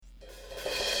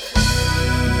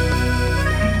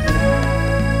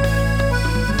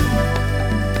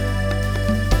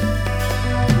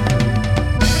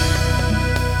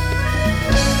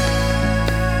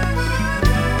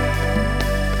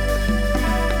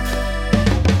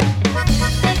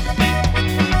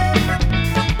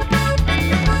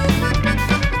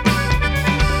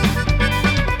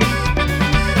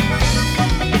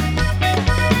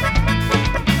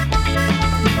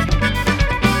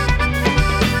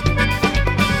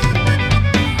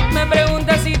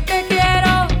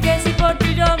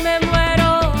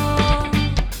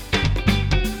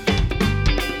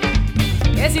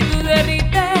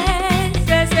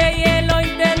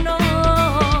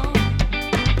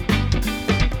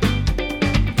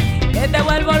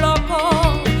vuelvo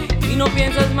loco y no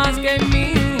piensas más que en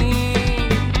mí.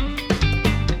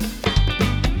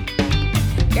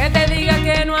 Que te diga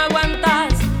que no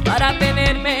aguantas para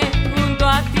tenerme junto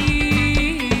a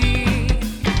ti.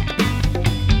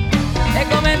 Te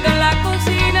comento en la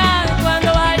cocina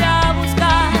cuando vaya a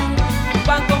buscar un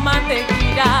pan con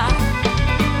mantequilla,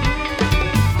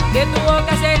 que tu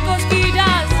boca se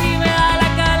cosquillas y me da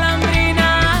la calambrina,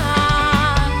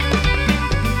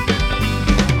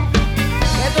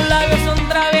 que tus labios son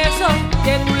traviesos,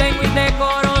 que tu lengua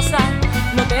indecorosa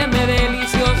no teme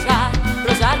deliciosa,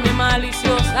 rozarme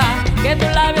maliciosa, que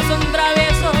tus labios son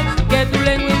traviesos, que tu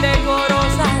lengua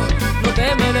indecorosa no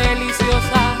teme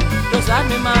deliciosa,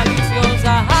 rozarme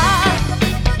maliciosa.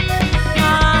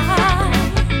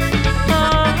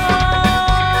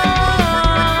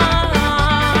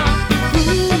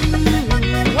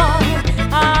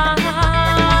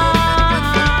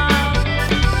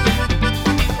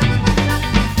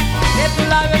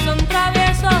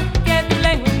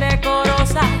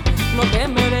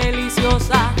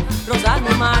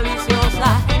 Rozarme maliciosa,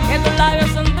 que tus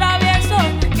labios son traviesos,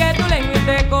 que tu lengua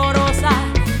indecorosa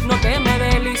no teme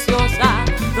deliciosa,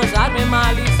 rozarme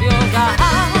maliciosa.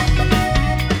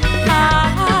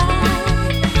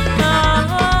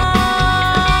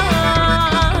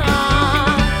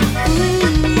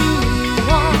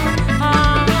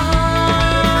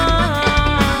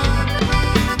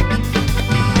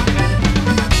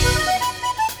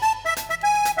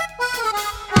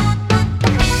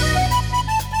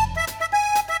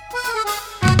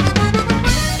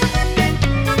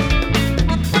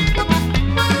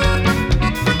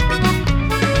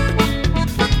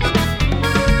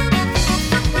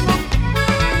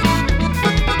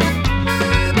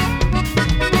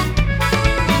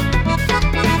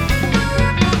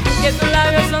 Que tus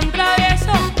labios son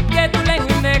traviesos, que tu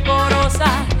lengua indecorosa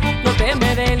no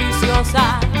teme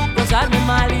deliciosa, rozarme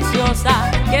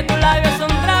maliciosa, que tus labios